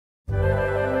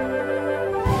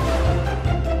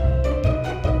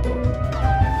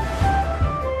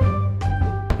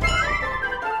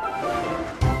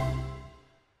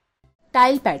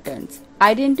Tile patterns.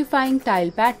 Identifying tile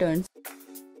patterns.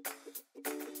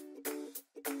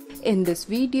 In this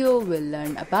video, we'll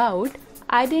learn about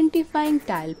identifying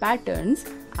tile patterns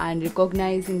and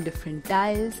recognizing different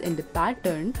tiles in the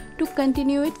pattern to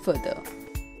continue it further.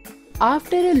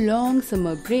 After a long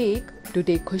summer break,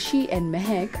 today Khushi and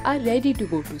Mehak are ready to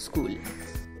go to school.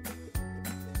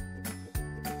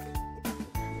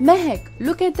 Mehak,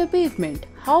 look at the pavement.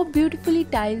 How beautifully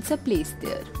tiles are placed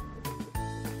there.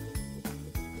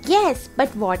 Yes,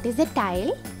 but what is a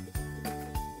tile?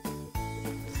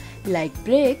 Like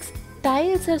bricks,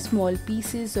 tiles are small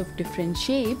pieces of different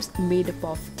shapes made up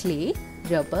of clay,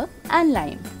 rubber and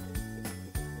lime.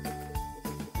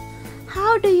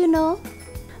 How do you know?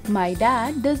 My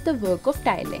dad does the work of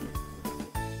tiling.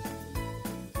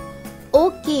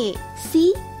 Okay,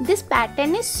 see, this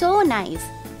pattern is so nice.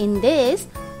 In this,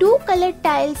 two colored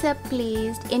tiles are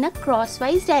placed in a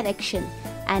crosswise direction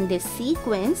and this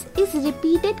sequence is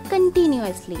repeated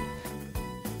continuously.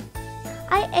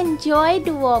 I enjoyed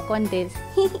to work on this.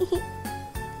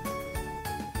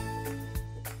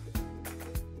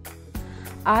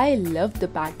 I love the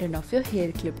pattern of your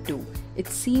hair clip too. It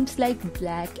seems like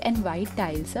black and white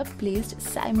tiles are placed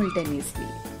simultaneously.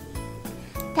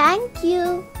 Thank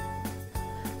you.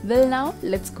 Well, now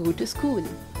let's go to school.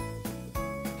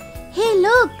 Hey,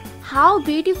 look how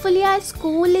beautifully our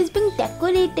school is being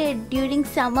decorated during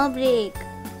summer break.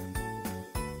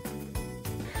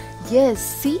 Yes,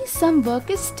 see, some work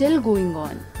is still going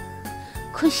on.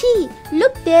 Khushi,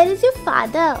 look, there is your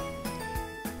father.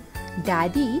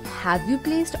 Daddy, have you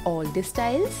placed all these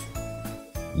tiles?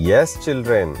 Yes,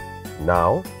 children.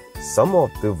 Now, some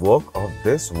of the work of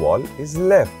this wall is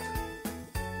left.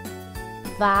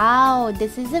 Wow,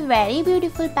 this is a very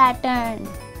beautiful pattern.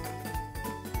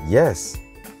 Yes,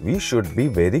 we should be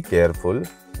very careful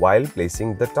while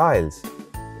placing the tiles.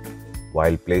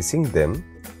 While placing them,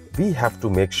 we have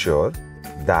to make sure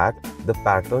that the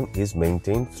pattern is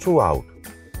maintained throughout.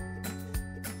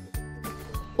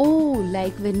 Oh,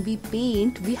 like when we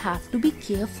paint, we have to be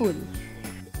careful.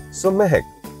 So Mehak,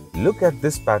 look at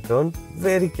this pattern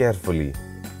very carefully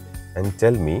and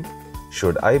tell me,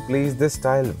 should I place this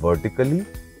tile vertically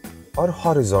or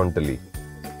horizontally?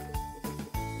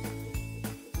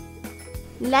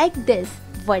 Like this,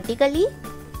 vertically?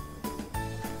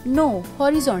 No,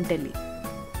 horizontally.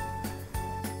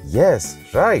 Yes,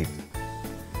 right.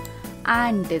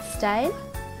 And this style?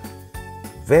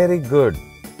 Very good.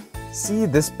 See,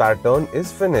 this pattern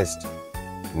is finished.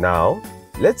 Now,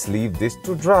 let's leave this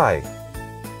to dry.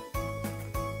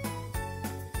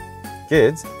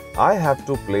 Kids, I have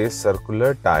to place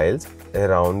circular tiles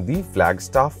around the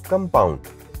Flagstaff compound.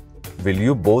 Will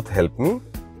you both help me?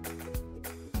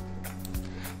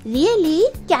 Really?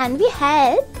 Can we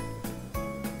help?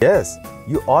 Yes,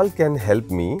 you all can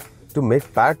help me to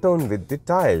make pattern with the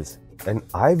tiles and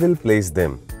I will place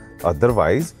them.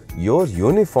 Otherwise, your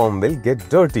uniform will get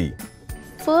dirty.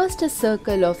 First a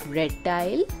circle of red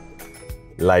tile.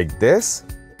 Like this?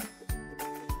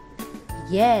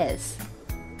 Yes.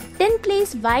 Then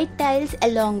place white tiles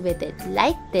along with it,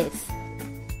 like this.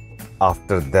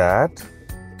 After that?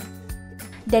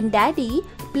 Then Daddy,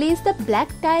 place the black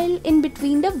tile in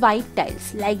between the white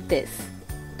tiles, like this.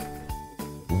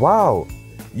 Wow!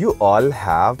 You all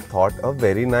have thought a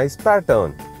very nice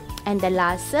pattern. And the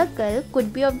last circle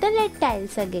could be of the red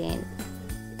tiles again.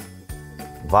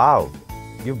 Wow!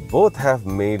 You both have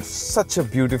made such a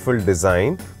beautiful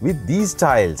design with these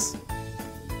tiles.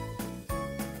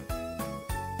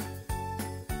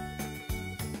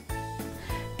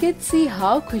 Kids, see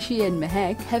how Khushi and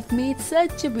Mehak have made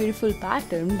such a beautiful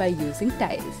pattern by using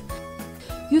tiles.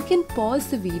 You can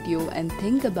pause the video and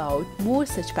think about more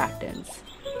such patterns.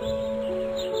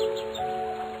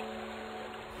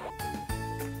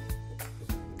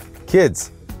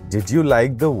 Kids, did you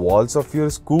like the walls of your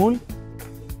school?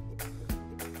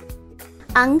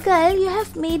 Uncle, you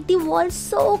have made the walls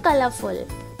so colorful.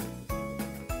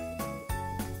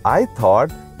 I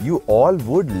thought you all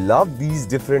would love these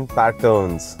different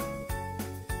patterns.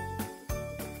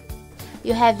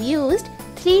 You have used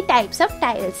 3 types of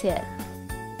tiles here.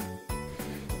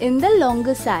 In the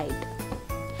longer side,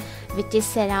 which is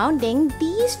surrounding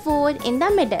these 4 in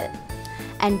the middle,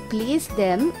 and place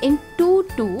them in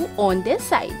 2-2 on their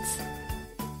sides.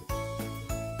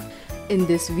 In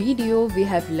this video, we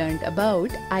have learned about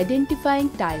identifying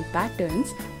tile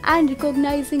patterns and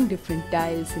recognizing different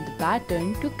tiles in the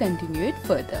pattern to continue it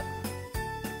further.